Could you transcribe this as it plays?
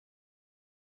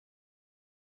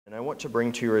And I want to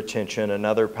bring to your attention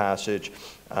another passage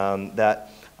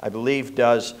that I believe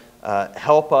does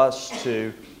help us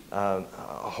to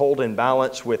hold in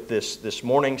balance with this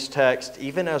morning's text,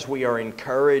 even as we are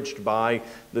encouraged by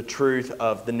the truth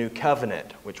of the new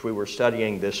covenant, which we were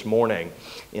studying this morning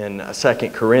in 2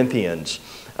 Corinthians.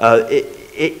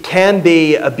 It can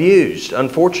be abused,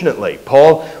 unfortunately.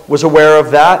 Paul was aware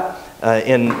of that.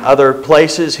 In other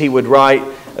places he would write,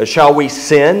 "Shall we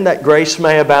sin that grace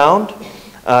may abound?"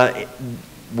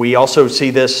 We also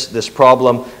see this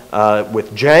problem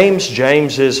with James.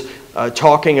 James is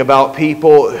talking about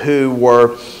people who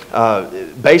were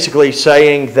basically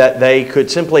saying that they could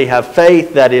simply have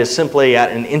faith that is simply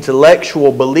at an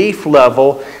intellectual belief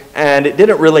level, and it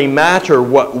didn't really matter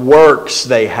what works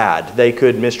they had. They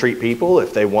could mistreat people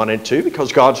if they wanted to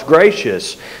because God's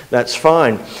gracious. That's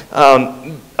fine.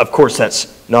 Of course, that's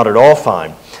not at all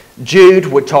fine. Jude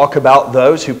would talk about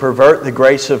those who pervert the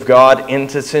grace of God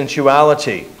into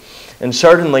sensuality. And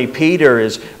certainly Peter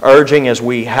is urging, as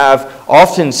we have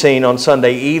often seen on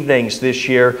Sunday evenings this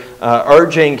year,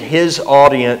 urging his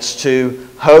audience to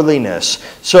holiness.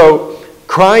 So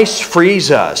Christ frees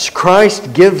us.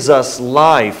 Christ gives us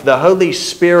life. The Holy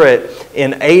Spirit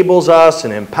enables us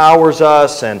and empowers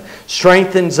us and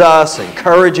strengthens us,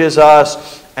 encourages us,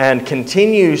 and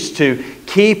continues to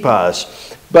keep us.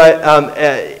 But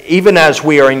even as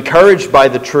we are encouraged by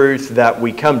the truth that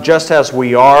we come just as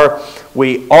we are,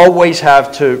 we always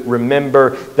have to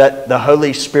remember that the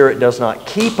Holy Spirit does not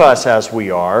keep us as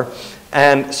we are.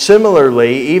 And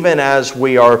similarly, even as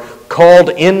we are called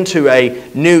into a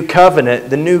new covenant,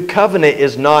 the new covenant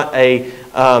is not a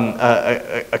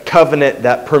covenant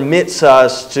that permits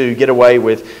us to get away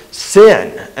with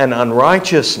sin and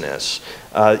unrighteousness.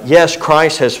 Yes,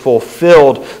 Christ has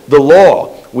fulfilled the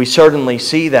law. We certainly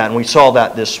see that, and we saw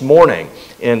that this morning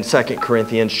in 2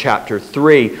 Corinthians chapter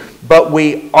 3. But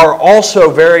we are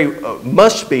also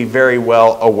must be very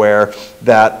well aware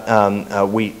that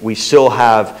we still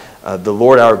have the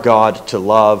Lord our God to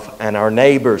love and our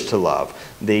neighbors to love.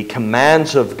 The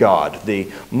commands of God, the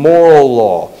moral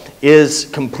law, is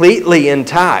completely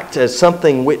intact as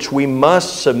something which we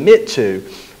must submit to.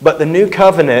 But the new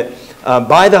covenant,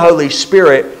 by the Holy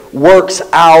Spirit, works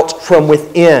out from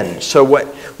within. So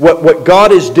what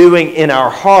God is doing in our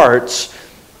hearts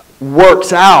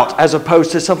works out as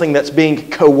opposed to something that's being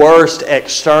coerced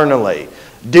externally.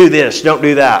 Do this, don't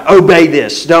do that. Obey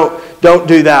this, don't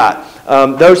do that.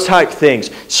 Those type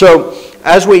things. So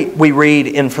as we read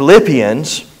in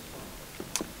Philippians,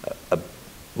 a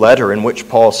letter in which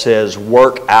Paul says,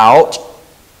 "Work out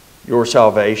your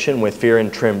salvation with fear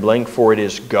and trembling, for it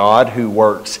is God who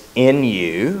works in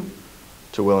you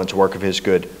to will and to work of His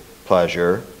good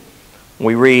pleasure."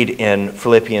 We read in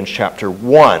Philippians chapter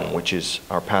 1, which is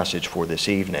our passage for this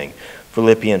evening.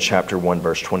 Philippians chapter 1,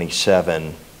 verse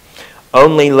 27.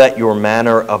 "Only let your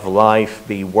manner of life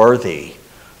be worthy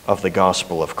of the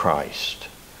gospel of Christ,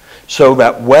 so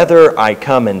that whether I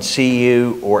come and see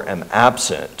you or am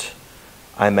absent,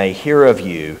 I may hear of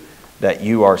you that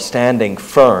you are standing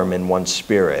firm in one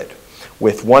spirit,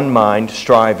 with one mind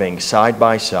striving side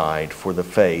by side for the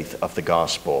faith of the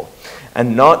gospel,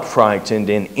 and not frightened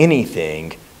in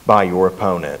anything by your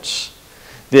opponents.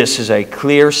 This is a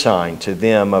clear sign to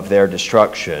them of their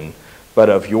destruction, but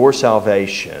of your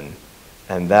salvation,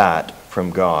 and that from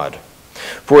God.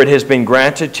 For it has been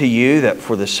granted to you that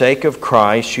for the sake of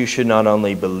Christ you should not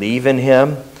only believe in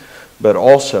Him, but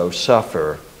also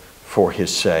suffer for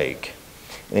His sake,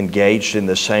 engaged in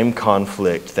the same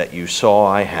conflict that you saw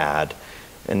I had,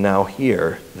 and now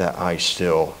hear that I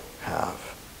still have."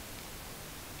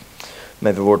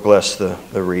 May the Lord bless the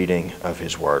reading of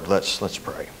His Word. Let's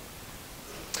pray.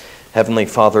 Heavenly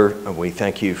Father, we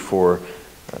thank You for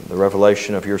the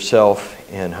revelation of Yourself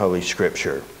in Holy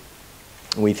Scripture.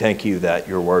 We thank You that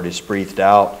Your Word is breathed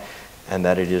out and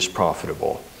that it is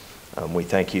profitable. We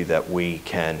thank You that we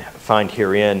can find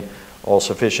herein all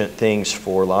sufficient things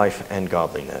for life and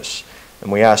godliness.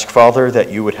 And we ask, Father,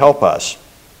 that You would help us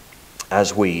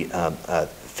as we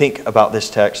think about this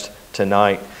text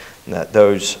tonight, that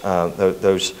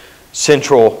those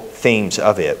central themes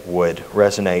of it would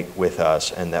resonate with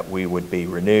us, and that we would be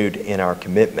renewed in our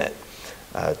commitment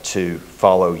to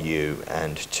follow You,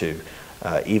 and to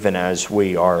even as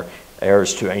we are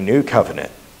heirs to a new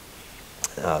covenant,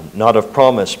 not of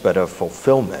promise but of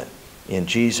fulfillment in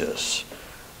Jesus.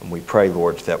 And we pray,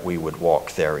 Lord, that we would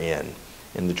walk therein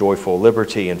in the joyful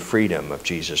liberty and freedom of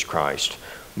Jesus Christ,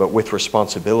 but with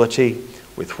responsibility,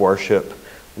 with worship,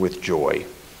 with joy.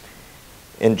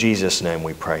 In Jesus' name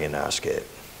we pray and ask it.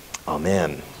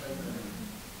 Amen.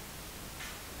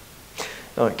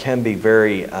 Now, it can be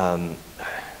very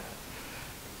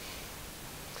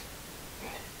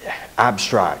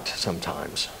abstract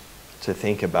sometimes to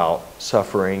think about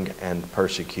suffering and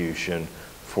persecution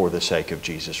for the sake of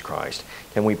Jesus Christ.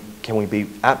 Can we be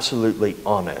absolutely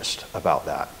honest about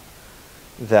that?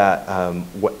 That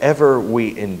whatever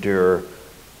we endure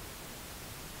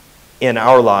in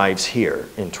our lives here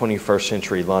in 21st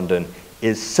century London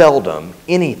is seldom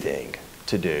anything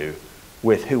to do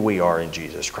with who we are in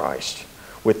Jesus Christ,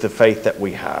 with the faith that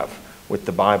we have, with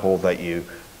the Bible that you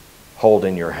hold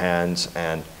in your hands,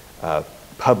 and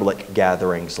public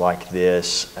gatherings like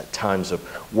this, at times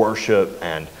of worship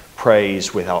and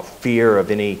praise without fear of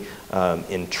any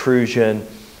intrusion.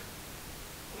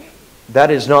 That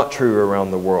is not true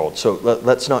around the world. So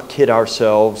let's not kid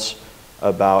ourselves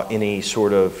about any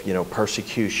sort of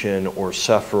persecution or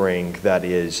suffering that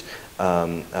is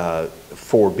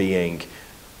for being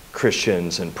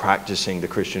Christians and practicing the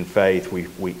Christian faith.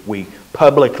 We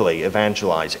publicly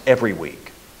evangelize every week.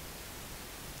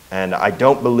 And I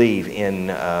don't believe in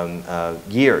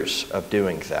years of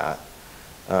doing that.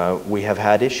 We have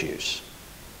had issues.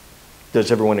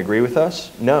 Does everyone agree with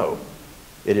us? No.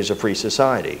 It is a free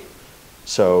society.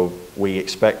 So we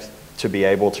expect to be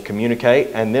able to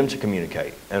communicate and them to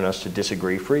communicate and us to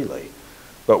disagree freely.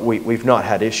 But we've not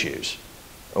had issues.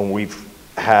 And we've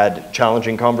had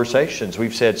challenging conversations.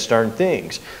 We've said stern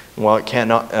things. And while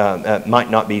it might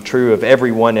not be true of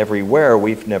everyone everywhere,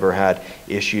 we've never had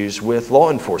issues with law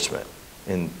enforcement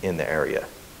in the area.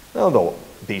 Now, there'll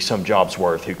be some job's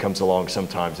worth who comes along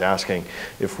sometimes asking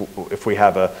if we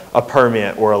have a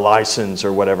permit or a license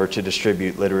or whatever to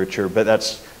distribute literature, but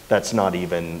that's not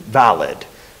even valid.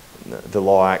 The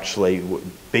law actually would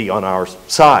be on our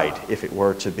side if it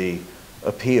were to be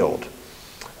appealed.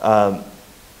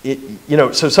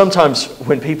 So sometimes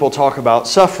when people talk about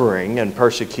suffering and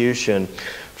persecution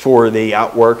for the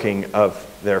outworking of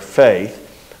their faith,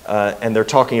 and they're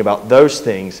talking about those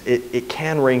things, it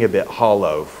can ring a bit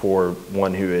hollow for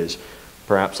one who is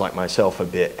perhaps like myself a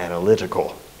bit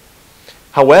analytical.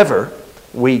 However,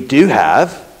 we do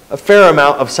have a fair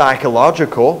amount of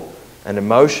psychological and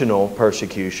emotional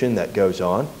persecution that goes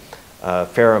on, a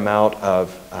fair amount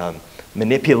of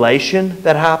manipulation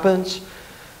that happens.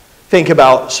 Think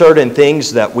about certain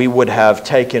things that we would have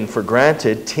taken for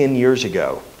granted 10 years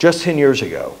ago, just 10 years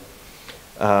ago.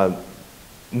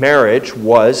 Marriage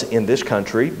was in this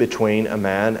country between a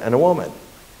man and a woman.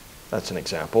 That's an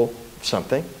example of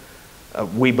something.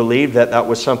 We believed that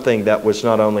was something that was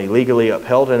not only legally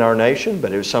upheld in our nation,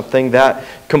 but it was something that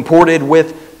comported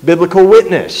with biblical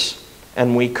witness.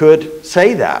 And we could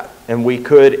say that, and we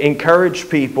could encourage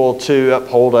people to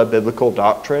uphold a biblical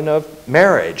doctrine of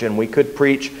marriage, and we could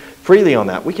preach freely on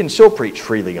that. We can still preach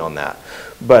freely on that,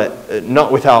 but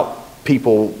not without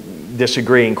people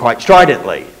disagreeing quite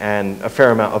stridently and a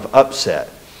fair amount of upset.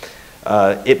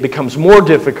 It becomes more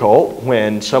difficult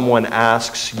when someone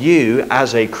asks you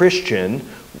as a Christian,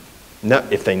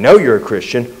 if they know you're a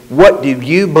Christian, what do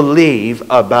you believe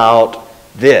about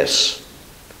this?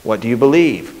 What do you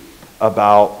believe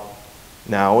about,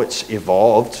 now it's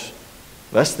evolved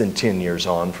less than 10 years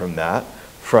on from that,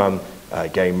 from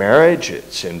gay marriage.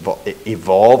 It's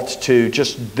evolved to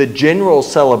just the general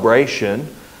celebration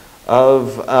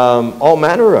of all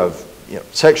manner of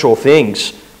sexual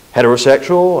things,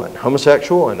 heterosexual and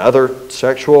homosexual and other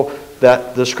sexual,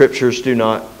 that the Scriptures do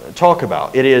not talk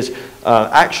about. It is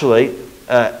actually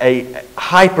a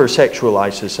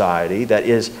hypersexualized society that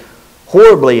is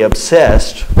horribly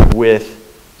obsessed with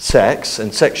sex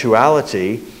and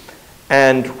sexuality.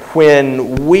 And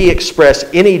when we express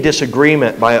any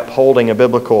disagreement by upholding a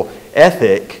biblical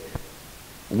ethic,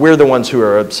 we're the ones who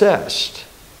are obsessed,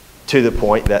 to the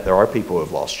point that there are people who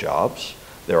have lost jobs.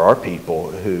 There are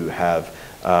people who have,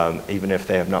 even if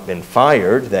they have not been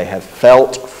fired, they have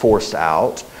felt forced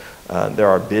out. There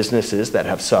are businesses that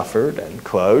have suffered and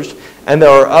closed. And there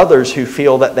are others who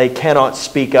feel that they cannot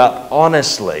speak up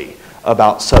honestly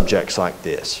about subjects like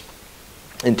this.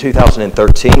 In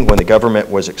 2013, when the government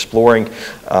was exploring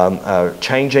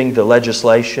changing the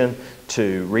legislation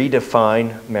to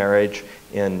redefine marriage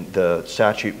in the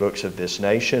statute books of this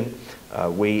nation,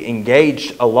 we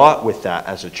engaged a lot with that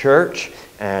as a church,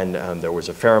 and there was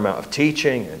a fair amount of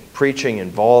teaching and preaching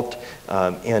involved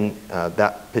in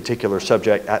that particular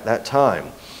subject at that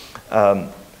time.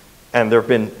 And there have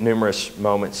been numerous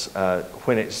moments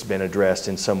when it's been addressed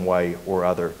in some way or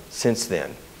other since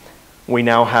then. We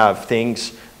now have things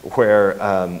where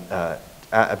at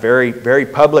a very, very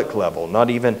public level, not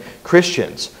even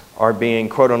Christians are being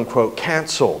quote-unquote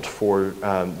canceled for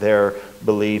their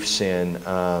beliefs in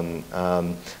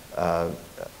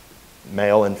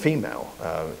male and female,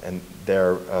 and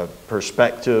their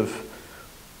perspective,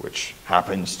 which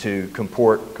happens to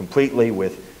comport completely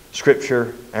with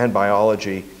Scripture and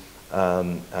biology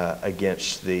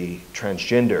against the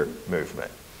transgender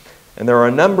movement. And there are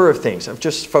a number of things. I've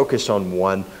just focused on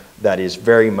one that is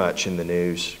very much in the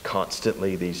news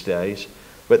constantly these days.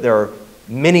 But there are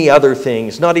many other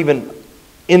things, not even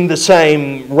in the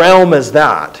same realm as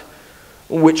that,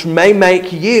 which may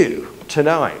make you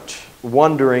tonight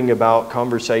wondering about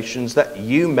conversations that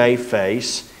you may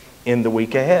face in the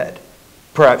week ahead.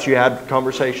 Perhaps you had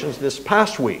conversations this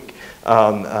past week.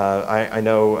 I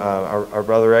know our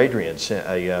brother Adrian sent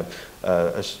a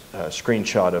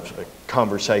screenshot of a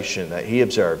conversation that he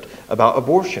observed about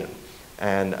abortion.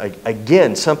 And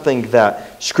again, something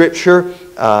that Scripture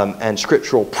and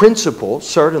scriptural principle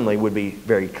certainly would be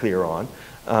very clear on.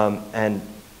 And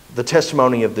the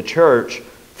testimony of the church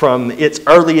from its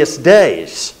earliest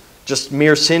days, just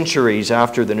mere centuries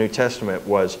after the New Testament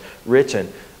was written,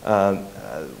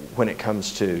 when it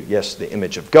comes to, yes, the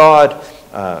image of God,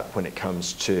 when it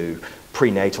comes to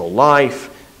prenatal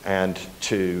life, and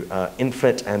to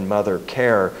infant and mother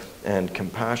care and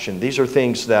compassion. These are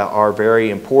things that are very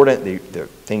important. They're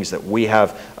things that we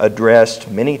have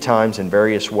addressed many times in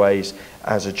various ways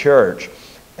as a church.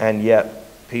 And yet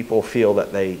people feel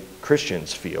that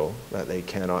Christians feel that they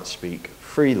cannot speak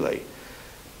freely.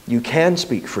 You can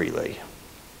speak freely.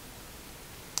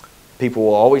 People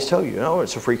will always tell you, no,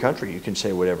 it's a free country. You can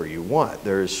say whatever you want.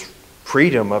 There's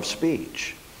freedom of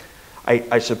speech.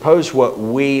 I suppose what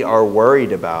we are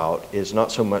worried about is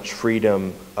not so much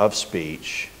freedom of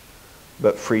speech,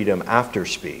 but freedom after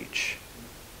speech.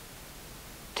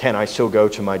 Can I still go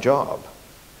to my job?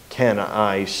 Can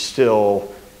I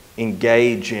still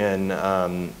engage in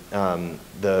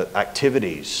the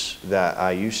activities that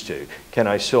I used to? Can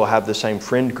I still have the same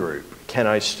friend group? Can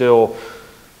I still...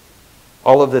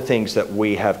 All of the things that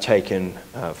we have taken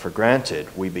for granted,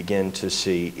 we begin to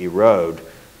see erode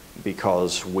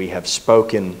because we have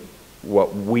spoken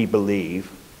what we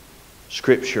believe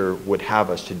Scripture would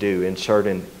have us to do in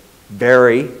certain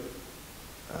very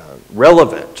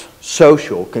relevant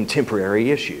social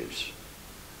contemporary issues.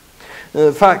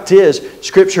 The fact is,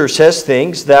 Scripture says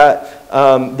things that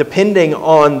depending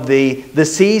on the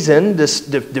season,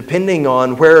 depending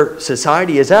on where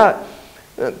society is at,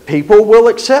 people will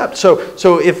accept.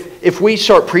 So if we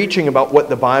start preaching about what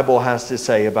the Bible has to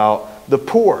say about the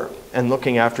poor and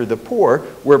looking after the poor,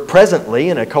 we're presently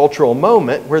in a cultural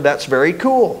moment where that's very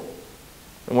cool.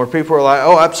 And where people are like,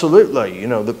 oh, absolutely,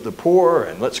 the poor,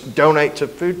 and let's donate to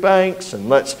food banks,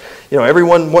 and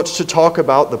everyone wants to talk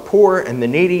about the poor and the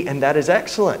needy, and that is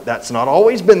excellent. That's not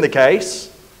always been the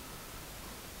case.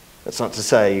 That's not to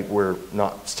say we're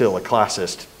not still a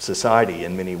classist society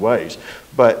in many ways,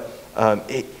 but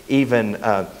even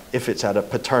if it's at a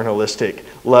paternalistic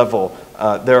level,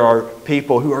 there are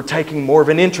people who are taking more of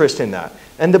an interest in that.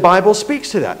 And the Bible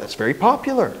speaks to that. That's very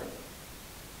popular.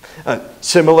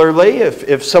 Similarly,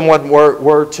 if someone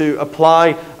were to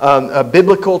apply a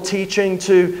biblical teaching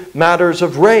to matters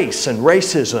of race and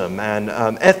racism and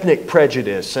ethnic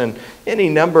prejudice and any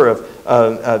number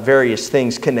of various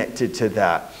things connected to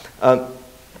that,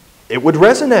 it would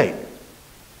resonate.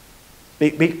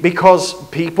 Because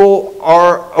people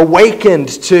are awakened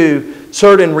to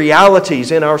certain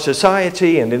realities in our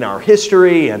society and in our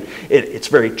history, and it's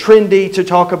very trendy to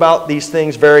talk about these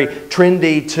things, very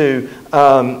trendy to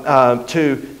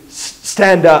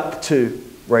stand up to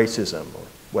racism or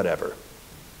whatever.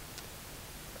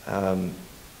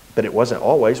 But it wasn't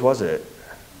always, was it?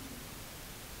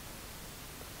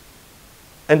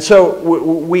 And so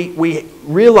we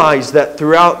realize that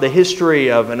throughout the history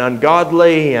of an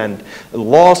ungodly and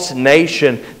lost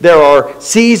nation, there are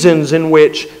seasons in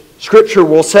which Scripture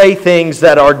will say things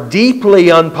that are deeply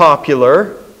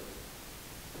unpopular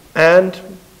and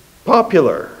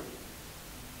popular,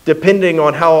 depending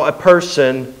on how a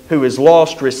person who is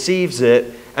lost receives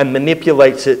it and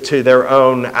manipulates it to their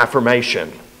own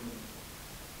affirmation.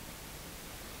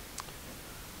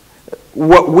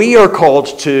 What we are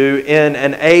called to in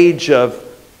an age of,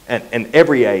 and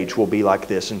every age will be like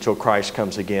this until Christ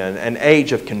comes again, an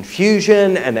age of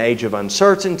confusion, an age of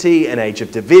uncertainty, an age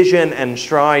of division and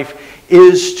strife,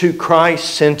 is to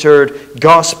Christ-centered,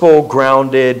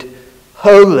 gospel-grounded,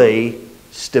 holy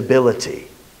stability.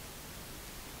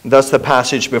 Thus the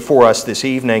passage before us this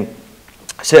evening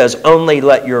says, only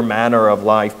let your manner of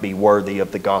life be worthy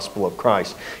of the gospel of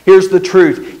Christ. Here's the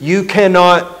truth. You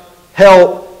cannot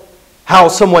help how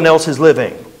someone else is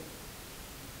living.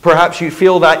 Perhaps you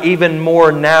feel that even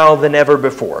more now than ever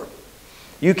before.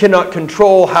 You cannot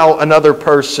control how another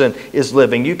person is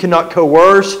living. You cannot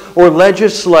coerce or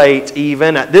legislate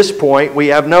even at this point. We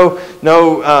have no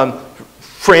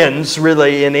friends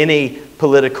really in any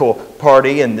political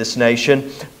party in this nation,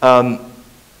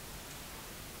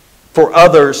 for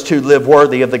others to live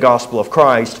worthy of the gospel of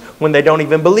Christ when they don't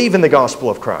even believe in the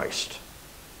gospel of Christ,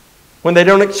 when they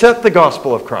don't accept the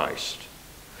gospel of Christ.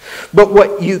 But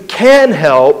what you can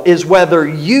help is whether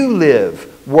you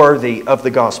live worthy of the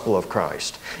gospel of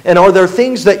Christ. And are there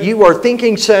things that you are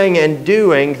thinking, saying, and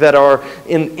doing that are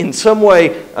in some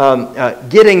way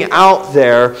getting out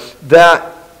there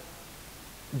that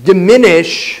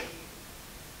diminish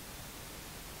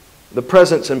the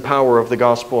presence and power of the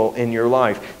gospel in your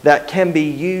life, that can be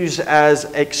used as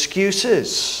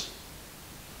excuses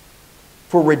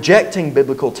for rejecting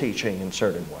biblical teaching in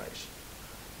certain ways?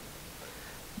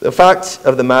 The fact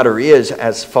of the matter is,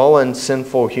 as fallen,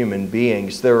 sinful human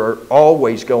beings, there are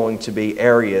always going to be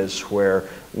areas where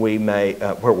we may,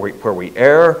 where we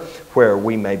err, where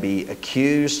we may be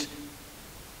accused,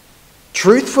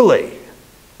 truthfully,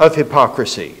 of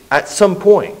hypocrisy at some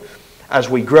point. As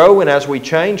we grow and as we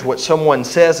change, what someone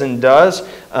says and does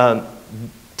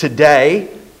today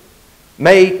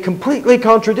may completely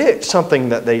contradict something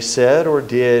that they said or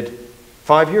did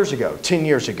 5 years ago, 10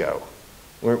 years ago.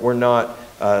 We're not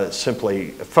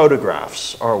simply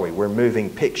photographs, are we? We're moving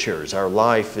pictures. Our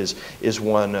life is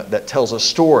one that tells a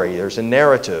story. There's a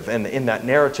narrative, and in that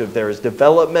narrative there is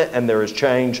development and there is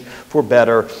change for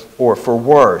better or for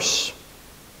worse.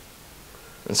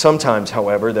 And sometimes,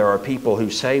 however, there are people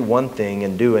who say one thing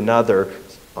and do another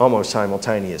almost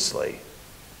simultaneously.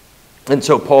 And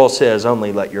so Paul says,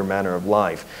 only let your manner of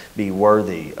life be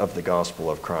worthy of the gospel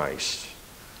of Christ.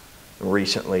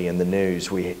 Recently in the news,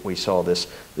 we saw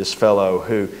this fellow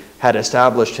who had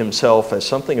established himself as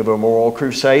something of a moral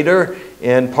crusader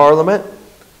in Parliament.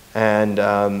 And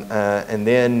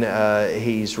then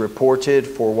he's reported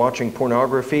for watching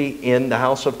pornography in the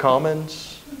House of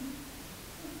Commons.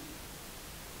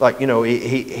 Like, you know,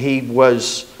 he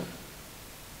was...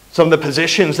 Some of the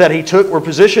positions that he took were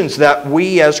positions that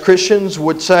we as Christians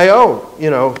would say, oh,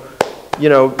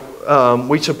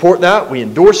 we support that, we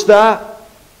endorse that.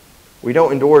 We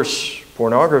don't endorse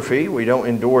pornography. We don't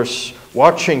endorse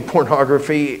watching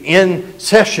pornography in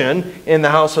session in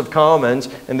the House of Commons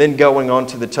and then going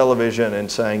onto the television and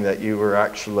saying that you were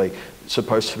actually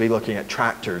supposed to be looking at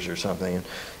tractors or something and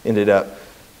ended up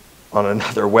on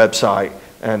another website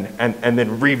and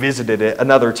then revisited it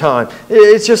another time.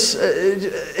 It's just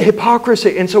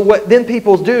hypocrisy. And so what then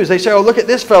people do is they say, oh, look at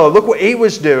this fellow. Look what he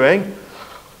was doing.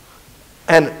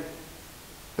 And,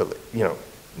 you know,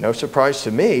 no surprise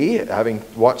to me, having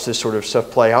watched this sort of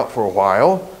stuff play out for a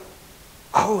while.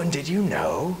 Oh, and did you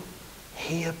know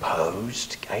he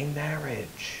opposed gay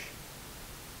marriage?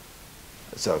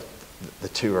 So the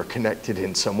two are connected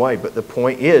in some way. But the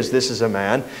point is, this is a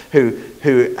man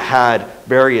who had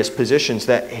various positions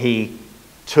that he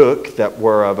took that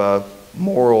were of a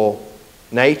moral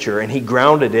nature, and he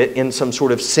grounded it in some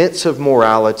sort of sense of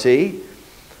morality.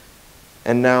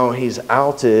 And now he's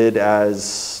outed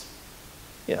as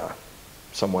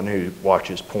someone who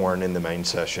watches porn in the main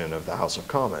session of the House of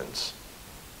Commons.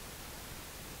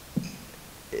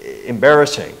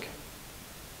 Embarrassing.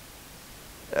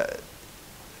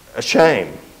 A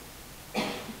shame.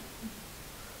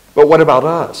 But what about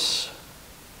us?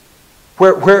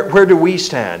 Where do we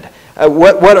stand?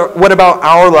 What about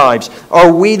our lives?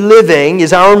 Are we living,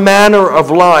 is our manner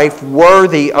of life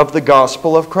worthy of the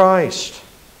gospel of Christ?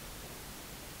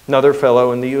 Another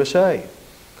fellow in the USA.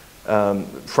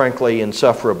 Frankly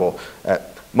insufferable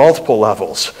at multiple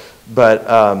levels, but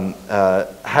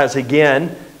has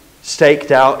again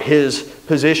staked out his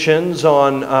positions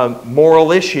on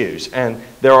moral issues. And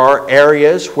there are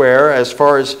areas where, as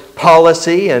far as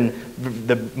policy and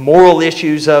the moral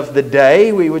issues of the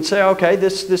day, we would say, okay,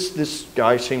 this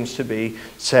guy seems to be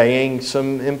saying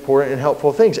some important and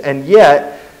helpful things. And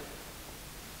yet,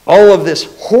 all of this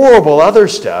horrible other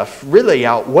stuff really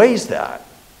outweighs that.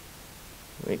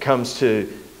 When it comes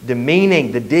to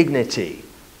demeaning the dignity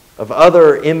of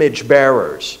other image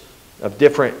bearers of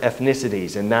different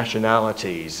ethnicities and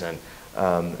nationalities and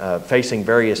facing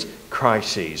various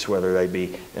crises, whether they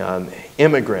be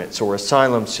immigrants or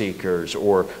asylum seekers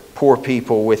or poor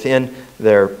people within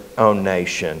their own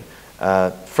nation.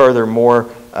 Furthermore,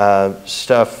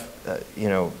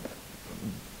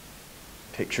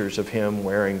 pictures of him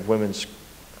wearing women's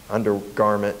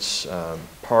undergarments,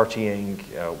 partying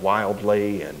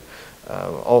wildly, and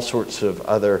all sorts of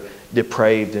other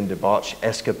depraved and debauched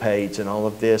escapades and all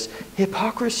of this.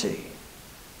 Hypocrisy.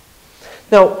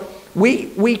 Now,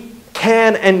 we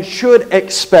can and should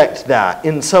expect that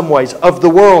in some ways of the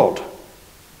world,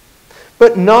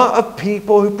 but not of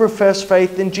people who profess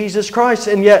faith in Jesus Christ.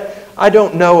 And yet, I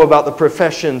don't know about the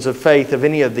professions of faith of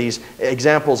any of these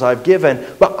examples I've given,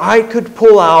 but I could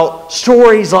pull out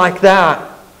stories like that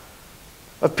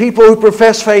of people who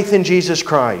profess faith in Jesus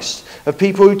Christ, of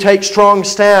people who take strong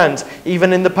stands,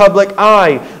 even in the public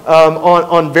eye,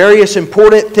 on various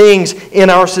important things in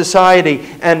our society,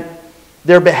 and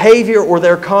their behavior or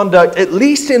their conduct, at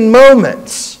least in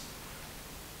moments,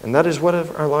 and that is what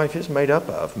our life is made up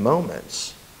of,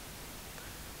 moments,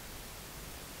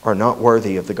 are not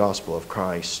worthy of the gospel of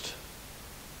Christ.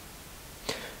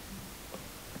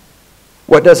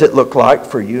 What does it look like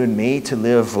for you and me to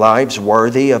live lives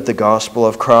worthy of the gospel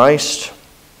of Christ?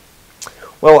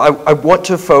 Well, I want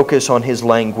to focus on his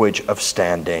language of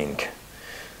standing.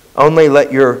 Only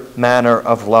let your manner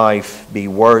of life be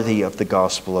worthy of the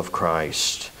gospel of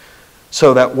Christ,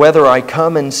 so that whether I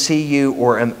come and see you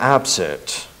or am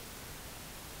absent,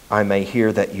 I may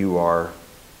hear that you are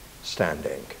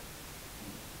standing.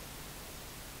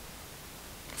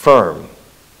 Firm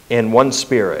in one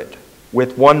spirit,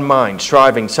 with one mind,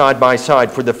 striving side by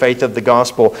side for the faith of the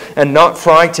gospel, and not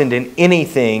frightened in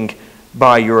anything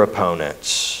by your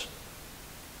opponents.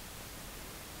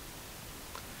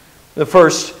 The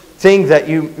first thing that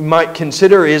you might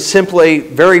consider is simply,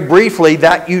 very briefly,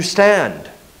 that you stand.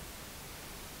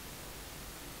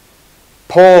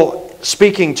 Paul,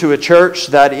 speaking to a church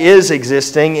that is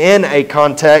existing in a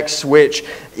context which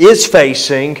is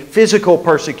facing physical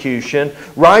persecution,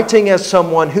 writing as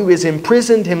someone who is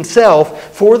imprisoned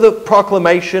himself for the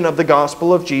proclamation of the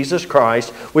gospel of Jesus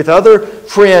Christ, with other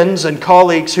friends and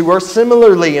colleagues who are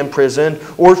similarly imprisoned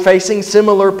or facing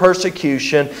similar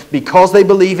persecution because they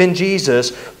believe in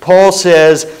Jesus, Paul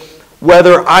says,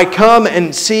 whether I come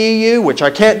and see you, which I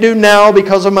can't do now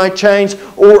because of my chains,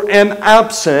 or am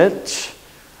absent,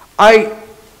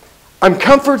 I'm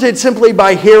comforted simply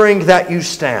by hearing that you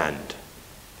stand.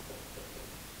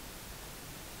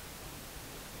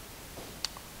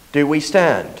 Do we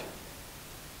stand?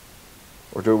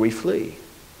 Or do we flee?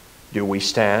 Do we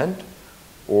stand?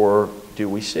 Or do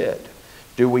we sit?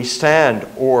 Do we stand?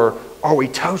 Or are we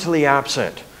totally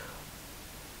absent?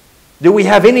 Do we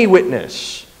have any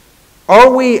witness?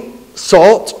 Are we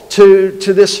salt to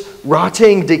this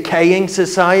rotting, decaying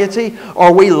society?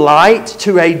 Are we light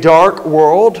to a dark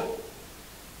world?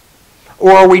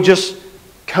 Or are we just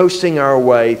coasting our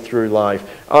way through life?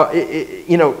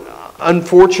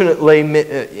 Unfortunately,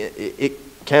 it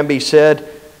can be said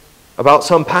about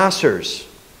some pastors.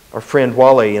 Our friend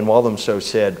Wally in Walthamstow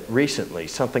said recently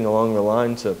something along the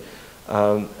lines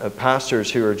of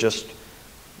pastors who are just,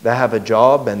 they have a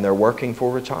job and they're working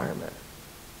for retirement.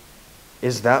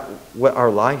 Is that what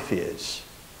our life is?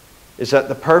 Is that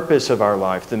the purpose of our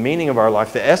life, the meaning of our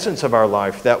life, the essence of our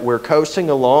life, that we're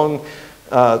coasting along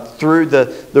through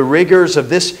the rigors of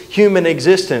this human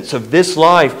existence, of this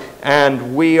life,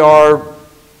 and we are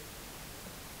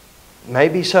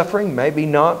maybe suffering, maybe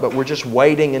not, but we're just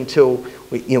waiting until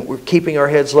we're keeping our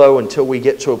heads low until we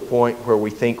get to a point where we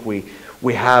think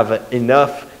we have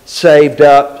enough saved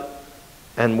up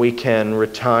and we can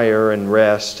retire and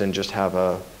rest and just have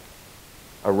a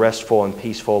restful and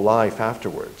peaceful life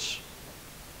afterwards.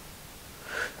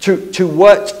 To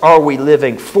what are we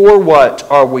living? For what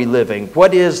are we living?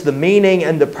 What is the meaning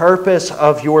and the purpose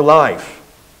of your life?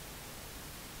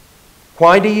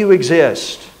 Why do you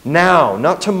exist? Now,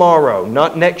 not tomorrow,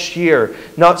 not next year,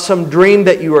 not some dream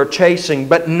that you are chasing,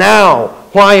 but now.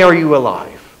 Why are you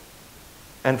alive?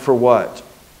 And for what?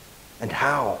 And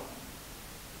how?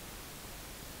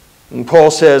 And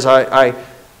Paul says, I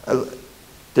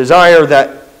desire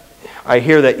that I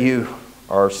hear that you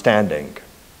are standing.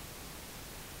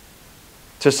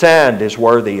 To stand is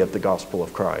worthy of the gospel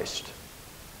of Christ.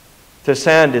 To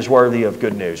stand is worthy of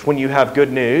good news. When you have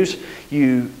good news,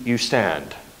 you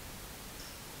stand.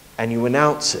 And you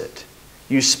announce it.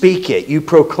 You speak it. You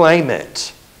proclaim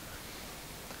it.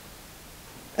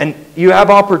 And you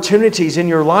have opportunities in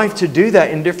your life to do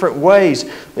that in different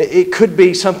ways. It could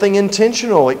be something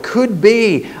intentional. It could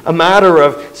be a matter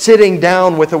of sitting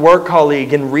down with a work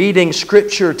colleague and reading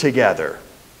Scripture together.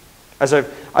 As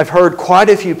I've heard quite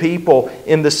a few people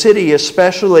in the city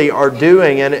especially are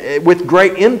doing, and with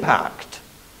great impact.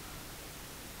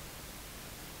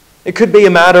 It could be a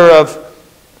matter of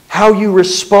how you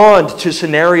respond to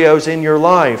scenarios in your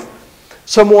life.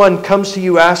 Someone comes to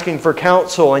you asking for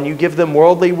counsel and you give them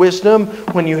worldly wisdom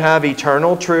when you have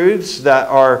eternal truths that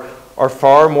are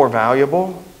far more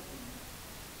valuable.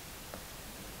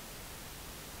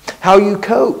 How you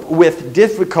cope with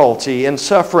difficulty and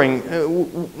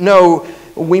suffering. No,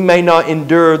 we may not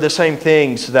endure the same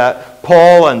things that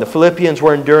Paul and the Philippians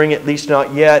were enduring, at least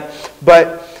not yet,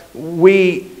 but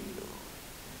we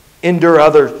endure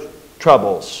other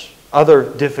troubles other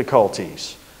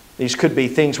difficulties. These could be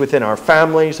things within our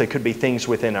families. They could be things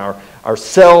within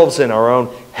ourselves and our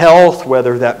own health,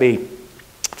 whether that be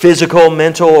physical,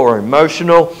 mental, or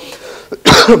emotional.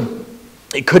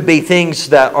 It could be things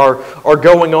that are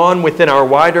going on within our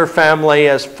wider family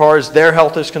as far as their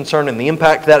health is concerned and the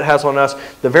impact that has on us,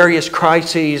 the various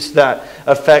crises that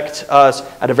affect us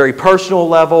at a very personal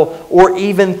level, or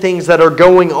even things that are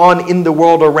going on in the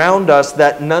world around us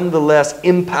that nonetheless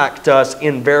impact us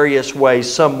in various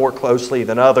ways, some more closely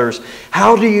than others.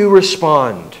 How do you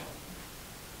respond?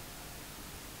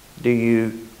 Do you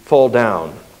fall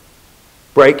down,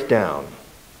 break down,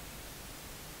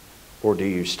 or do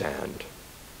you stand?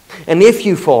 And if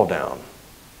you fall down,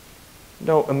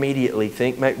 don't immediately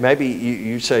think, maybe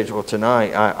you say, well,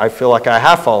 tonight I feel like I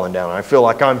have fallen down. I feel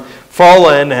like I'm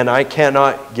fallen and I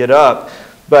cannot get up.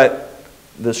 But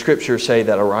the Scriptures say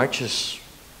that a righteous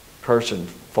person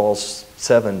falls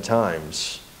 7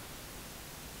 times,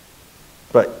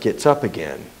 but gets up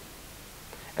again.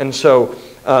 And so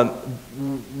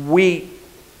we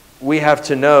have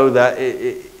to know that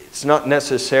it's not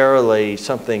necessarily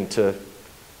something to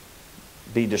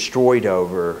be destroyed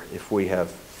over if we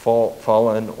have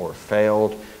fallen or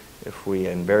failed, if we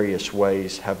in various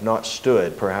ways have not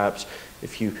stood. Perhaps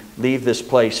if you leave this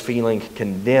place feeling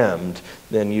condemned,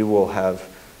 then you will have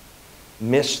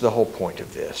missed the whole point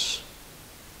of this.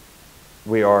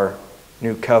 We are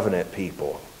New Covenant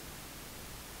people.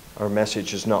 Our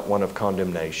message is not one of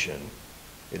condemnation.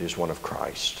 It is one of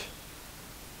Christ,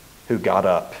 who got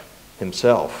up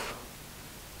himself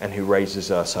and who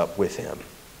raises us up with him.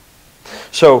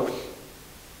 So,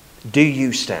 do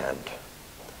you stand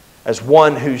as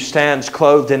one who stands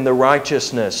clothed in the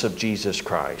righteousness of Jesus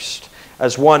Christ,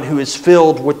 as one who is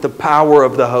filled with the power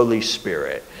of the Holy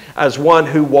Spirit, as one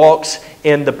who walks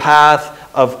in the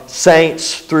path of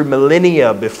saints through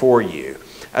millennia before you,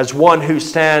 as one who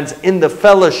stands in the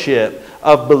fellowship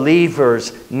of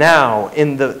believers now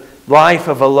in the life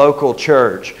of a local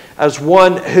church, as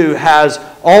one who has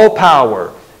all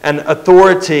power and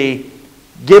authority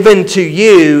given to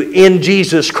you in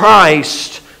Jesus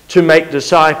Christ to make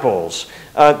disciples?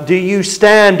 Do you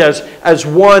stand as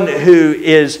one who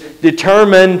is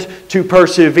determined to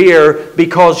persevere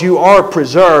because you are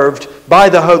preserved by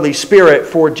the Holy Spirit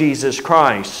for Jesus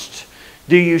Christ?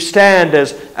 Do you stand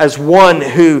as one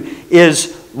who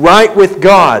is right with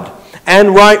God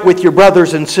and right with your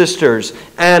brothers and sisters,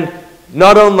 and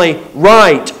not only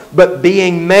right, but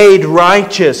being made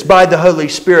righteous by the Holy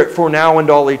Spirit for now and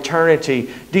all eternity?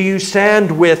 Do you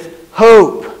stand with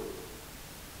hope,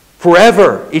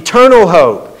 forever, eternal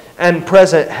hope, and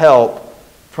present help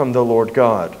from the Lord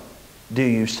God? Do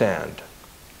you stand?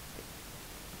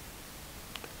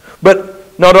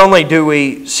 But not only do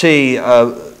we see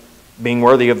being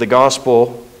worthy of the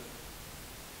gospel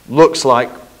looks like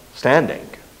standing.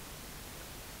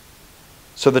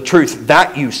 So the truth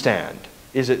that you stand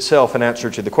is itself an answer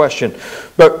to the question.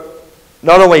 But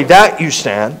not only that you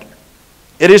stand,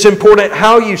 it is important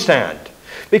how you stand.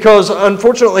 Because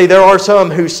unfortunately there are some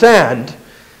who stand,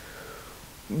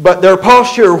 but their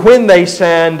posture when they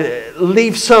stand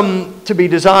leaves some to be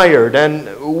desired.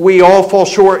 And we all fall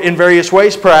short in various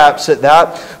ways perhaps at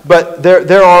that. But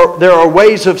there are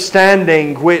ways of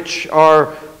standing which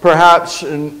are perhaps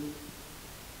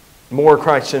more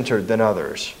Christ-centered than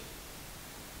others.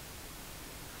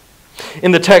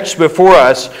 In the text before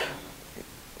us,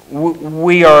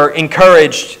 we are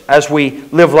encouraged, as we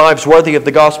live lives worthy of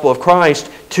the gospel of Christ,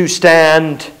 to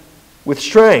stand with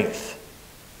strength.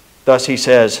 Thus he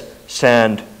says,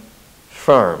 stand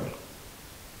firm.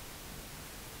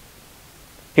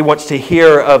 He wants to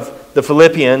hear of the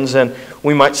Philippians, and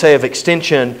we might say of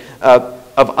extension of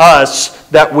us,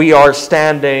 that we are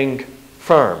standing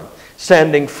firm.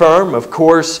 Standing firm, of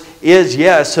course, is,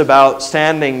 yes, about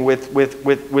standing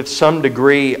with some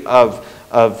degree of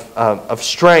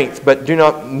strength, but do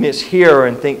not mishear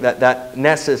and think that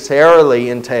necessarily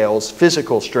entails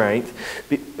physical strength.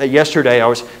 Yesterday I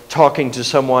was talking to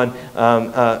someone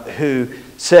who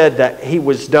said that he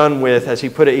was done with, as he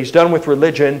put it, he's done with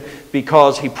religion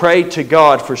because he prayed to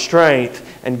God for strength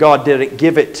and God didn't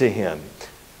give it to him.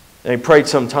 And he prayed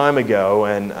some time ago,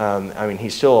 and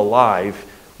he's still alive.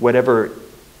 Whatever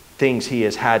things he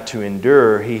has had to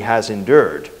endure, he has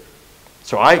endured.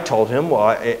 So I told him,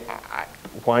 well,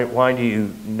 why do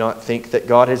you not think that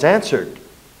God has answered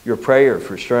your prayer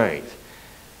for strength?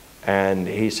 And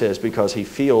he says, because he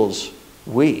feels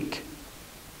weak,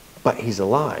 but he's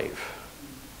alive.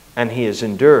 And he has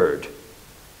endured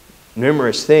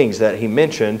numerous things that he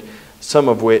mentioned, some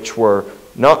of which were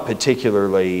not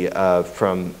particularly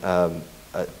from a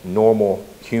normal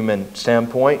human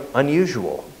standpoint,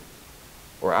 unusual.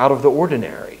 or out of the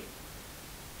ordinary.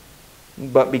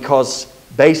 But because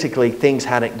basically things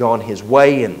hadn't gone his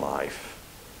way in life,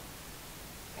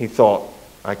 he thought,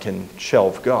 I can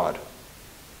shelve God.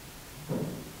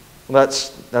 Well,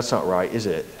 that's not right, is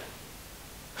it?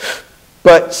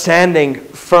 But standing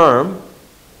firm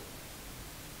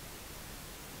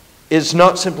is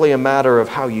not simply a matter of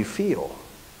how you feel.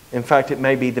 In fact, it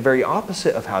may be the very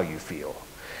opposite of how you feel.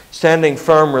 Standing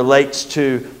firm relates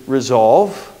to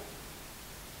resolve,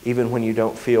 even when you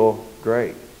don't feel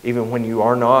great, even when you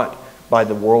are not, by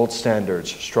the world's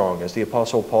standards, strong. As the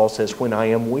Apostle Paul says, when I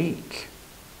am weak,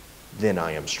 then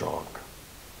I am strong.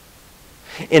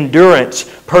 Endurance,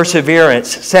 perseverance,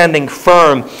 standing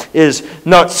firm is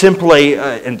not simply,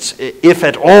 if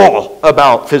at all,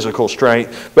 about physical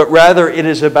strength, but rather it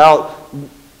is about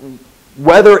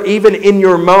whether even in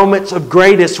your moments of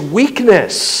greatest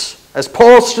weakness, as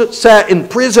Paul sat in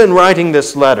prison writing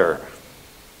this letter,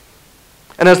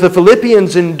 and as the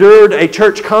Philippians endured a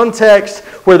church context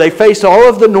where they faced all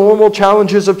of the normal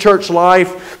challenges of church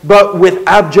life, but with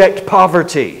abject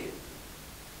poverty,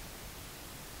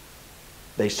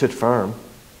 they stood firm.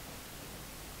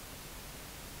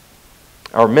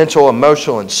 Our mental,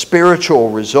 emotional, and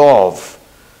spiritual resolve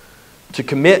to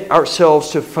commit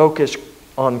ourselves to focus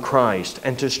on Christ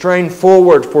and to strain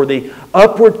forward for the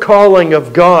upward calling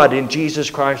of God in Jesus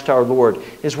Christ our Lord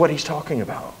is what he's talking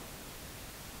about.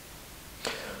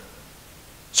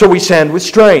 So we stand with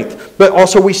strength, but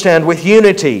also we stand with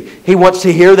unity. He wants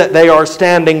to hear that they are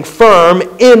standing firm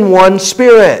in one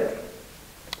spirit.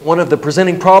 One of the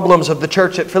presenting problems of the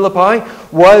church at Philippi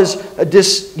was a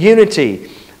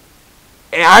disunity.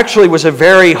 It actually was a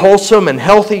very wholesome and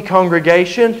healthy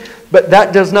congregation, but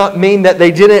that does not mean that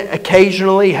they didn't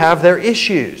occasionally have their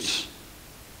issues.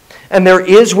 And there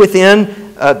is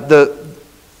within the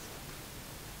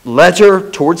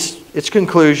letter towards its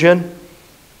conclusion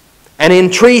an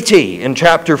entreaty in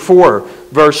chapter 4,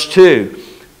 verse 2,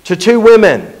 to two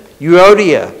women,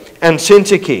 Euodia and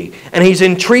Syntyche, and he's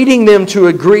entreating them to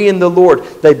agree in the Lord.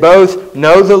 They both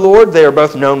know the Lord. They are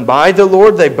both known by the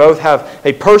Lord. They both have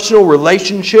a personal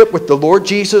relationship with the Lord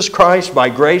Jesus Christ by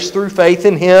grace through faith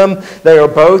in Him. They are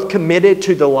both committed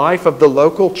to the life of the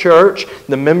local church,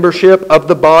 the membership of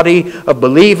the body of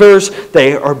believers.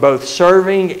 They are both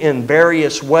serving in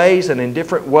various ways and in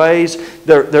different ways.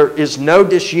 There is no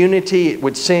disunity, it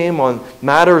would seem, on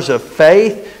matters of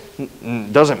faith.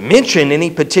 Doesn't mention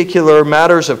any particular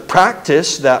matters of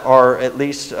practice that are at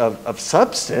least of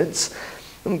substance,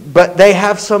 but they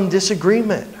have some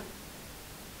disagreement.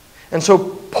 And so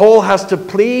Paul has to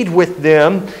plead with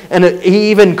them, and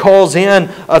he even calls in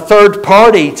a third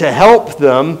party to help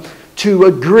them to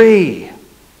agree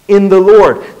in the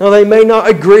Lord. Now, they may not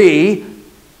agree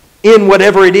in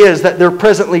whatever it is that they're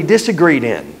presently disagreed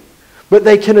in, but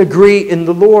they can agree in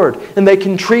the Lord, and they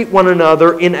can treat one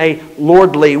another in a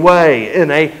lordly way,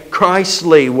 in a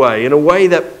Christly way, in a way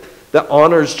that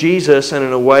honors Jesus and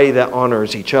in a way that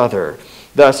honors each other.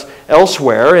 Thus,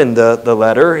 elsewhere in the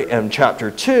letter, in chapter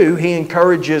 2, he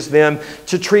encourages them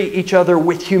to treat each other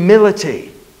with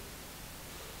humility,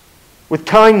 with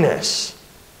kindness,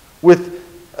 with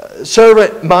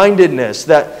servant-mindedness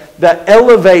that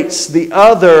elevates the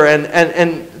other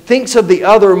and thinks of the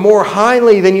other more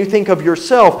highly than you think of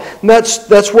yourself. And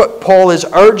that's what Paul is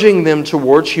urging them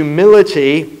towards,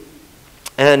 humility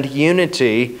and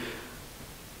unity.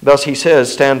 Thus he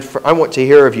says, I want to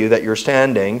hear of you that you're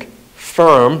standing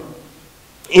firm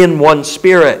in one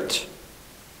spirit.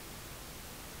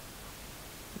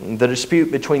 The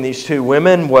dispute between these two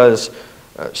women was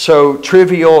so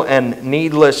trivial and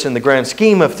needless in the grand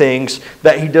scheme of things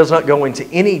that he does not go into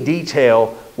any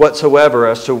detail whatsoever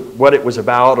as to what it was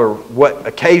about or what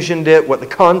occasioned it, what the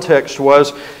context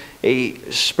was. He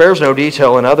spares no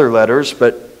detail in other letters,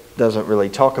 but doesn't really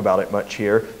talk about it much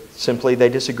here. Simply, they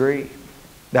disagree.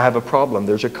 They have a problem.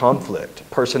 There's a conflict,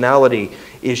 personality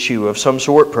issue of some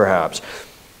sort, perhaps.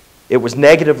 It was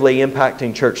negatively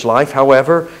impacting church life,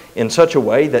 however, in such a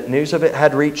way that news of it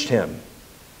had reached him.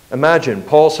 Imagine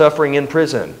Paul suffering in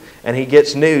prison, and he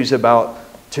gets news about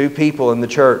two people in the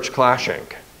church clashing.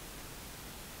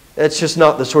 It's just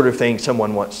not the sort of thing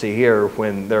someone wants to hear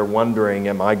when they're wondering,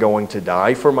 am I going to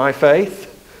die for my faith?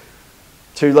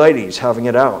 Two ladies having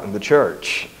it out in the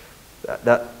church.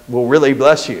 That will really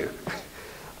bless you.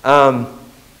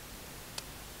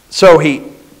 So he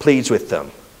pleads with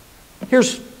them.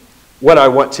 Here's what I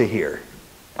want to hear.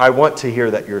 I want to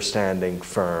hear that you're standing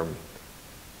firm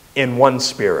in one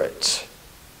spirit.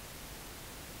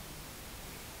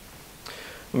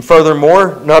 And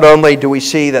furthermore, not only do we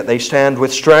see that they stand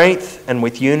with strength and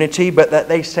with unity, but that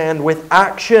they stand with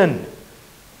action.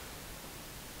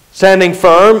 Standing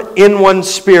firm in one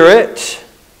spirit,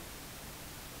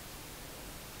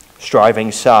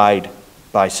 striving side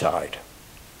by side.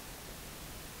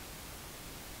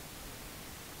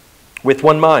 With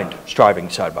one mind, striving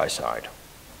side by side.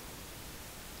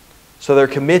 So they're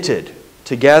committed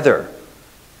together,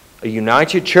 a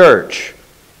united church,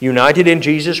 united in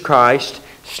Jesus Christ,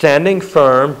 standing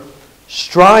firm,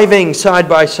 striving side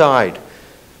by side.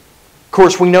 Of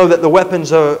course, we know that the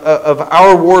weapons of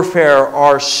our warfare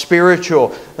are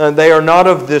spiritual. They are not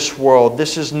of this world.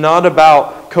 This is not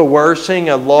about coercing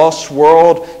a lost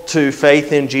world to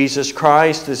faith in Jesus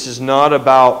Christ. This is not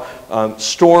about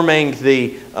storming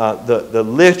the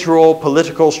literal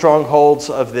political strongholds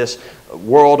of this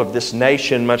world, of this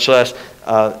nation, much less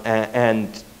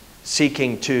and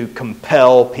seeking to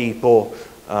compel people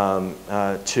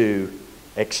to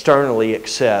externally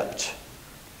accept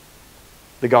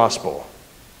the gospel.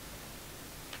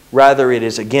 Rather, it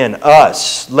is again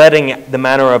us letting the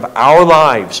manner of our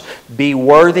lives be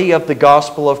worthy of the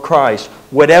gospel of Christ,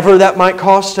 whatever that might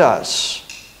cost us.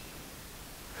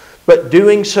 But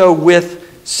doing so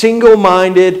with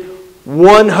single-minded,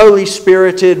 one Holy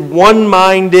Spirited,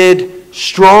 one-minded,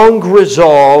 strong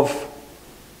resolve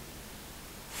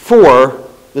for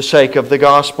the sake of the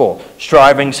gospel,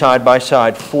 striving side by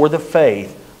side for the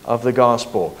faith of the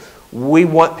gospel. We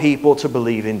want people to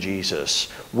believe in Jesus.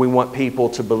 We want people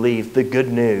to believe the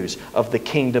good news of the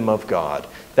kingdom of God,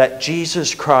 that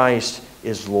Jesus Christ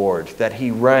is Lord, that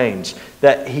He reigns,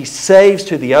 that He saves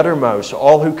to the uttermost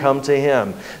all who come to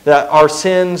Him, that our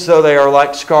sins, though they are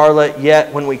like scarlet,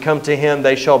 yet when we come to Him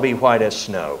they shall be white as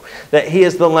snow, that He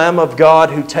is the Lamb of God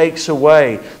who takes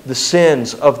away the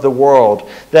sins of the world,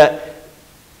 that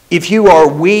if you are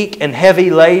weak and heavy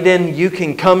laden, you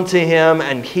can come to Him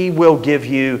and He will give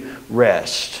you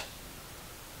rest.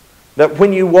 That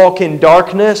when you walk in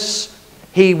darkness,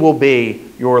 He will be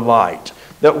your light.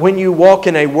 That when you walk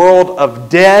in a world of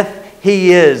death,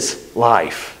 He is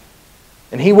life.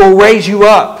 And He will raise you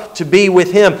up to be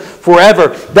with Him forever.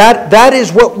 That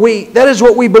is what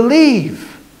we believe.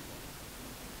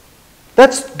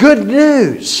 That's good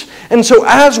news. And so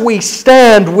as we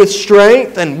stand with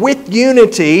strength and with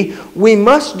unity, we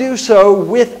must do so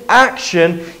with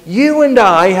action. You and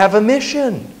I have a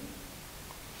mission.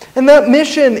 And that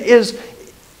mission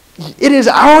is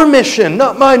our mission,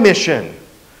 not my mission.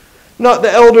 Not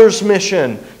the elders'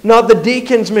 mission, not the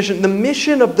deacons' mission. The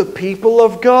mission of the people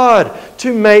of God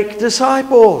to make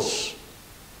disciples.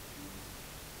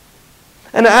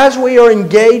 And as we are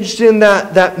engaged in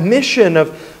that mission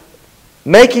of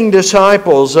making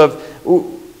disciples, of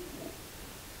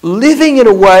living in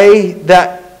a way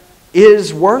that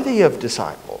is worthy of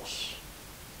disciples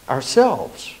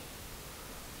ourselves,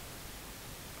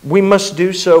 we must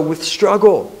do so with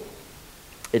struggle.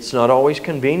 It's not always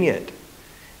convenient.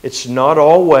 It's not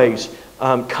always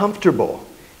comfortable.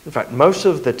 In fact, most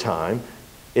of the time,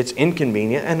 it's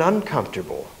inconvenient and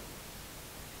uncomfortable.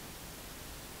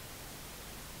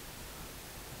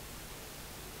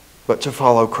 But to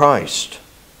follow Christ.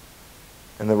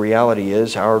 And the reality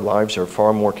is our lives are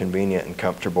far more convenient and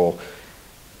comfortable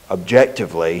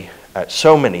objectively at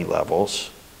so many levels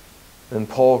than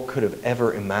Paul could have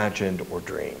ever imagined or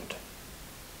dreamed.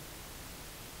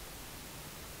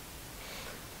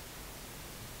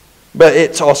 But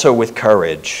it's also with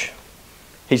courage.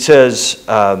 He says,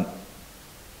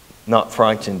 not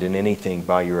frightened in anything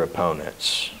by your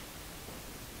opponents.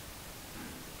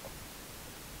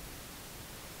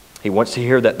 He wants to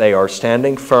hear that they are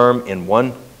standing firm in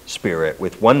one spirit,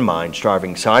 with one mind,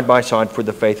 striving side by side for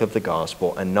the faith of the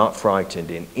gospel, and not frightened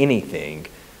in anything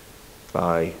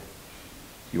by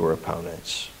your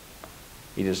opponents.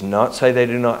 He does not say they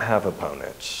do not have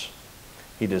opponents.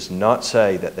 He does not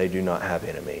say that they do not have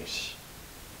enemies.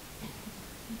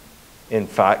 In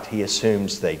fact, he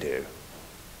assumes they do.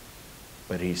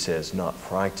 But he says, not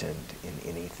frightened in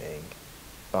anything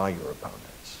by your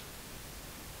opponents.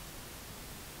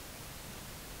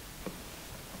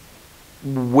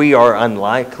 We are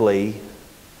unlikely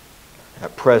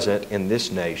at present in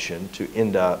this nation to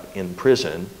end up in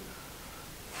prison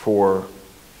for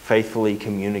faithfully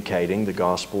communicating the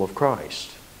gospel of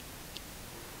Christ.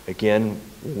 Again,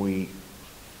 we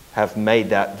have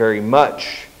made that very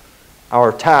much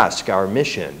our task, our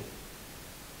mission,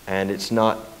 and it's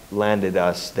not landed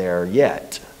us there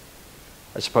yet.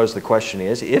 I suppose the question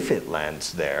is, if it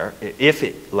lands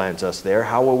us there,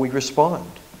 how will we respond?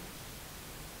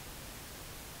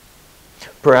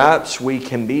 Perhaps we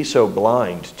can be so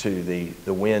blind to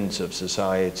the winds of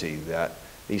society that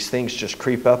these things just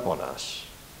creep up on us.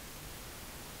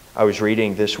 I was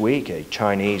reading this week a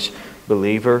Chinese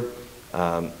believer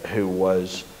who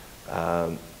was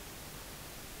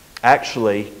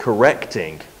actually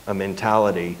correcting a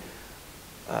mentality.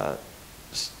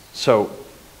 So,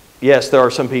 yes, there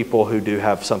are some people who do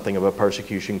have something of a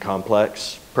persecution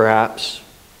complex, perhaps.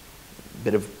 A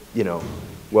bit of,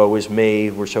 woe is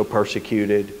me, we're so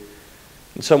persecuted.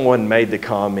 And someone made the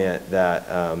comment that,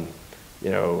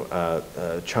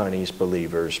 Chinese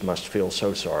believers must feel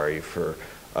so sorry for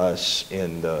us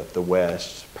in the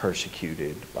West,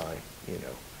 persecuted by,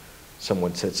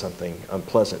 someone said something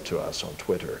unpleasant to us on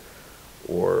Twitter.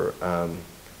 Or,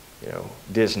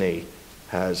 Disney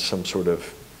has some sort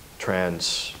of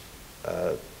trans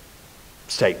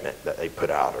statement that they put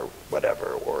out or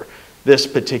whatever. Or this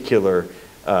particular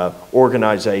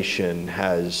organization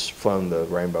has flown the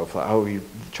rainbow flag. Oh, you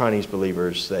Chinese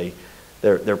believers,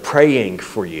 they're praying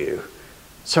for you.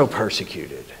 So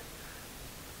persecuted.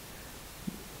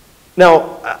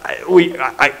 Now,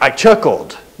 I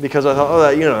chuckled because I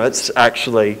thought, that's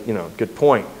actually, good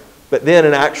point. But then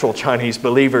an actual Chinese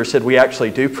believer said, we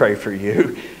actually do pray for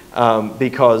you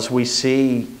because we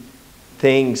see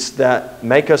things that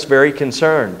make us very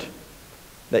concerned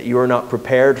that you are not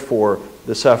prepared for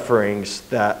the sufferings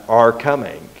that are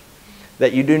coming,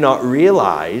 that you do not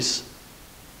realize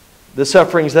the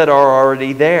sufferings that are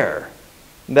already there,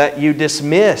 that you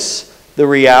dismiss the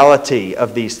reality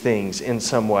of these things in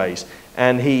some ways.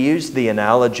 And he used the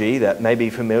analogy that may be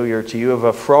familiar to you of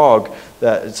a frog.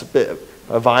 That it's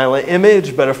a violent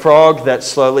image, but a frog that's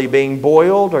slowly being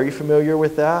boiled. Are you familiar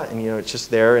with that? And it's just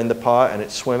there in the pot and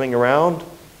it's swimming around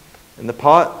in the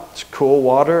pot. It's cool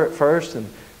water at first, and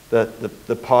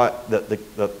the pot,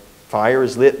 the fire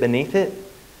is lit beneath it,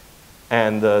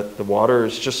 and the water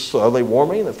is just slowly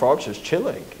warming. The frog's just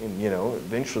chilling, and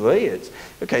eventually it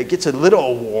gets a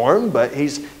little warm, but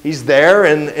he's there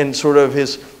in sort of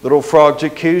his little frog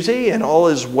jacuzzi, and all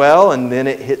is well. And then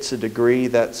it hits a degree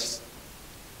that's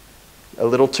a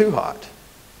little too hot.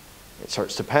 It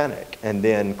starts to panic, and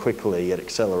then quickly it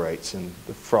accelerates, and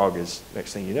the frog is,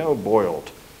 next thing you know, boiled.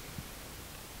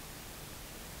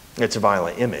 It's a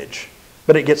violent image,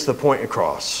 but it gets the point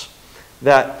across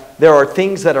that there are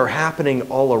things that are happening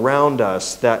all around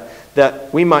us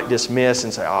that we might dismiss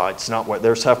and say, it's not what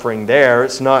they're suffering there.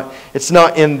 It's not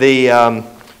in the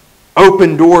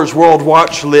Open Doors World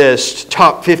Watch List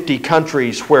top 50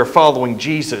 countries where following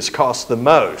Jesus costs the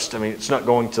most. I mean, it's not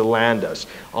going to land us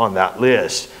on that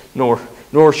list, nor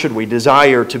should we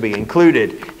desire to be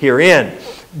included herein.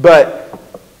 But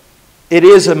it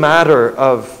is a matter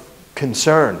of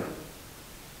concern.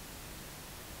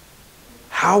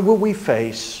 How will we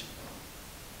face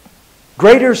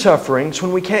greater sufferings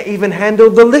when we can't even handle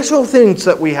the little things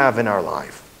that we have in our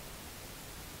life?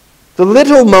 The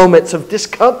little moments of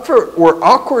discomfort or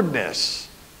awkwardness.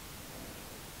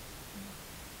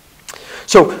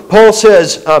 So Paul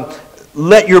says,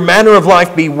 let your manner of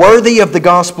life be worthy of the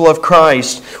gospel of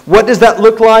Christ. What does that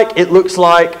look like? It looks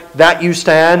like that you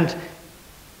stand,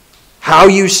 how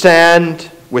you stand,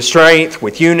 with strength,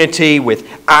 with unity, with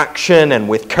action, and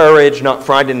with courage, not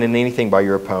frightened in anything by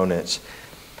your opponents.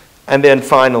 And then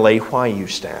finally, why you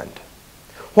stand.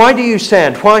 Why do you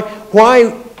stand?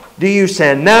 Why do you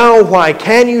stand now? Why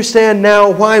can you stand now?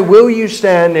 Why will you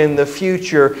stand in the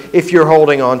future if you're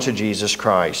holding on to Jesus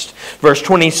Christ? Verse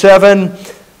 27,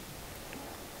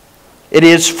 it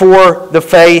is for the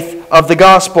faith of the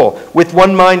gospel, with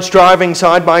one mind striving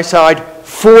side by side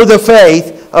for the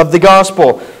faith of the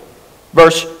gospel.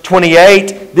 Verse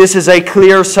 28, this is a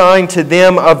clear sign to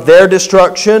them of their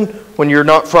destruction, when you're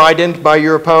not frightened by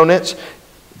your opponents.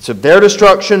 It's of their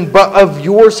destruction, but of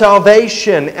your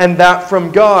salvation, and that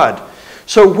from God.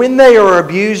 So when they are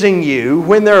abusing you,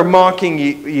 when they're mocking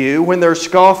you, when they're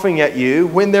scoffing at you,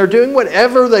 when they're doing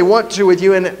whatever they want to with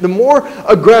you, and the more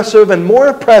aggressive and more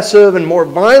oppressive and more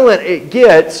violent it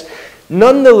gets,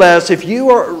 nonetheless, if you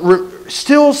are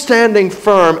still standing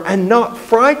firm and not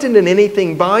frightened in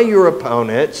anything by your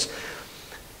opponents,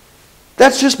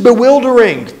 that's just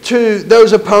bewildering to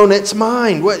those opponents'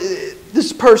 mind.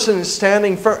 This person is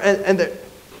standing firm, and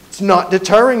it's not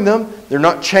deterring them. They're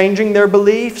not changing their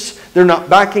beliefs. They're not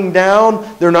backing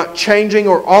down. They're not changing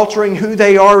or altering who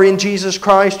they are in Jesus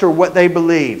Christ or what they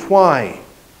believe. Why?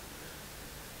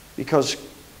 Because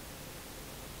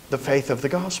the faith of the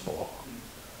gospel.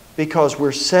 Because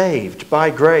we're saved by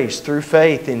grace through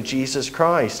faith in Jesus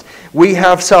Christ. We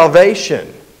have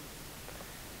salvation.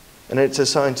 And it's a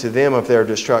sign to them of their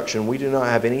destruction. We do not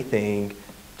have anything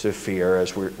to fear,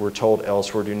 as we're told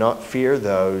elsewhere. Do not fear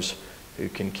those who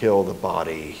can kill the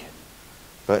body,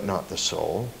 but not the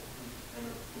soul.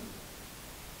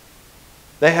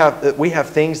 We have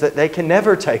things that they can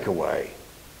never take away.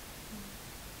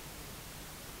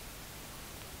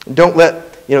 Don't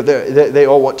let they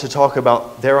all want to talk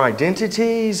about their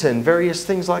identities and various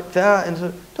things like that. And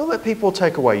so don't let people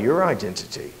take away your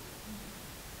identity.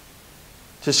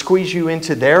 To squeeze you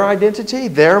into their identity,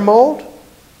 their mold.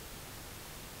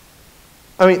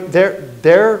 I mean,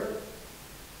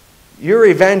 you're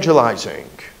evangelizing.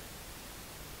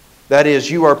 That is,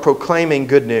 you are proclaiming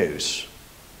good news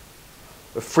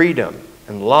of freedom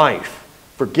and life,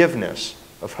 forgiveness,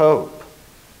 of hope.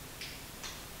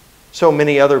 So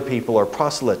many other people are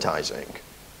proselytizing.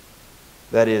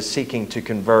 That is, seeking to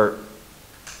convert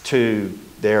to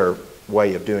their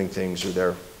way of doing things or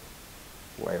their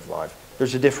way of life.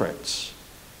 There's a difference.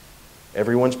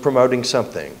 Everyone's promoting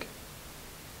something.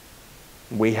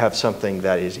 We have something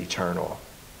that is eternal.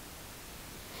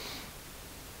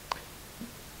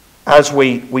 As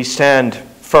we stand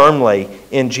firmly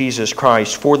in Jesus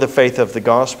Christ for the faith of the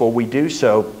gospel, we do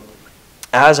so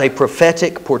as a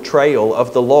prophetic portrayal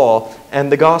of the law and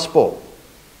the gospel.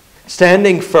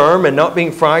 Standing firm and not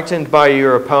being frightened by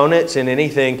your opponents in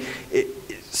anything, it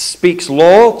speaks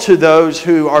law to those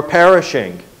who are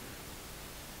perishing.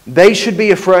 They should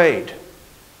be afraid.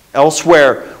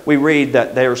 Elsewhere, we read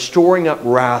that they are storing up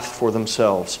wrath for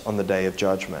themselves on the day of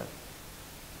judgment.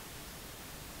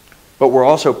 But we're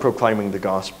also proclaiming the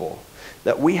gospel,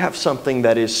 that we have something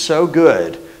that is so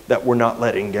good that we're not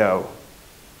letting go.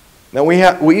 Now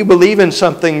we believe in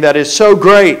something that is so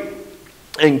great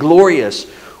and glorious,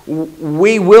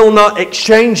 we will not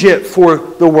exchange it for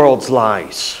the world's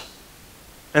lies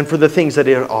and for the things that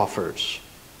it offers.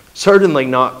 Certainly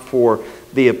not for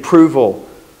the approval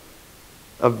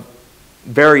of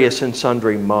various and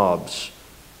sundry mobs.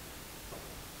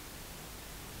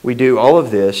 We do all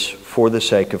of this for the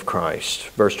sake of Christ.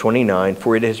 Verse 29,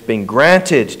 for it has been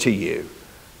granted to you.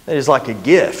 That is like a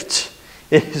gift.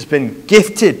 It has been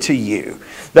gifted to you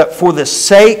that for the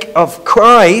sake of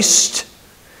Christ,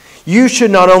 you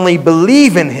should not only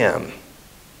believe in Him,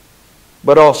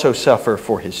 but also suffer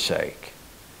for His sake.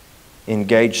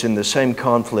 Engaged in the same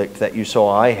conflict that you saw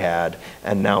I had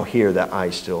and now hear that I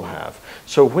still have.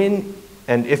 So when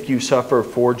and if you suffer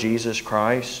for Jesus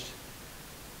Christ,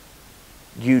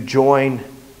 you join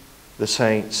the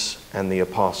saints and the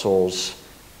apostles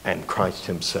and Christ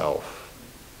Himself.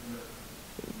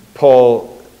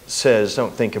 Paul says,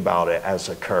 don't think about it as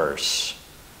a curse.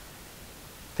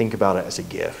 Think about it as a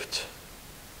gift.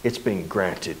 It's been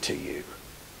granted to you.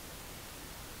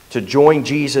 To join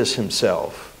Jesus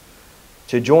Himself,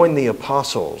 to join the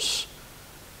apostles,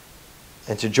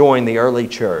 and to join the early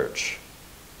church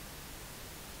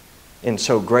in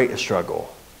so great a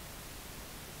struggle.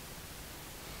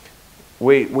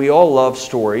 We all love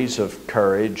stories of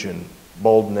courage and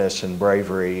boldness and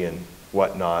bravery and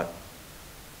whatnot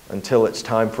until it's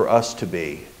time for us to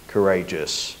be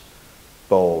courageous,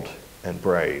 bold, and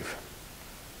brave.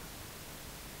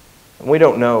 And we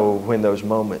don't know when those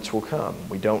moments will come.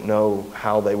 We don't know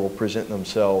how they will present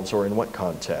themselves or in what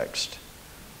context.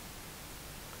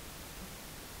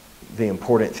 The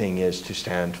important thing is to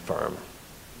stand firm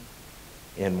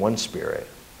in one spirit,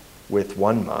 with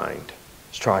one mind,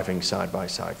 striving side by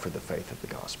side for the faith of the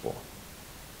gospel.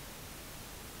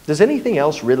 Does anything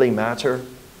else really matter?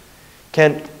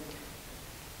 Can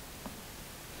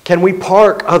we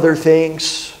park other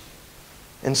things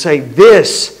and say,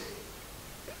 this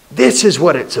is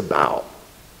what it's about?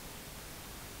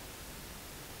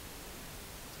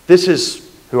 This is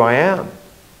who I am.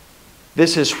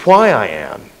 This is why I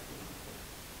am.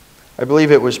 I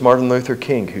believe it was Martin Luther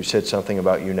King who said something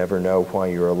about you never know why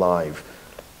you're alive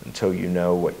until you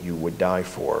know what you would die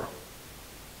for.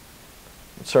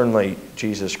 And certainly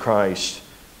Jesus Christ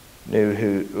knew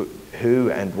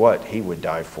who and what He would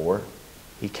die for.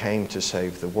 He came to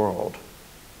save the world.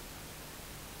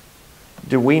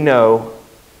 Do we know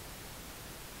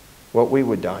what we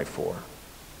would die for?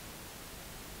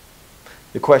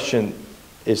 The question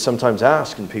is sometimes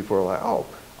asked and people are like, oh,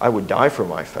 I would die for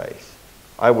my faith.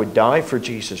 I would die for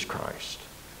Jesus Christ.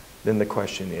 Then the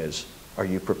question is, are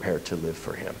you prepared to live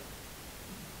for Him?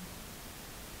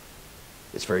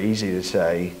 It's very easy to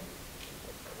say,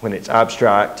 when it's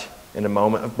abstract, in a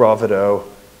moment of bravado,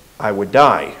 I would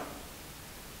die.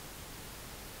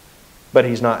 But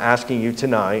He's not asking you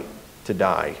tonight to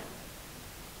die.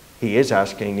 He is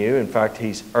asking you, in fact,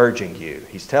 He's urging you,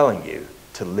 He's telling you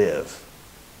to live.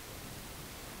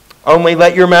 Only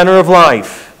let your manner of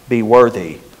life be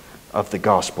worthy of the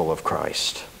gospel of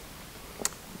Christ.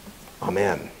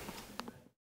 Amen.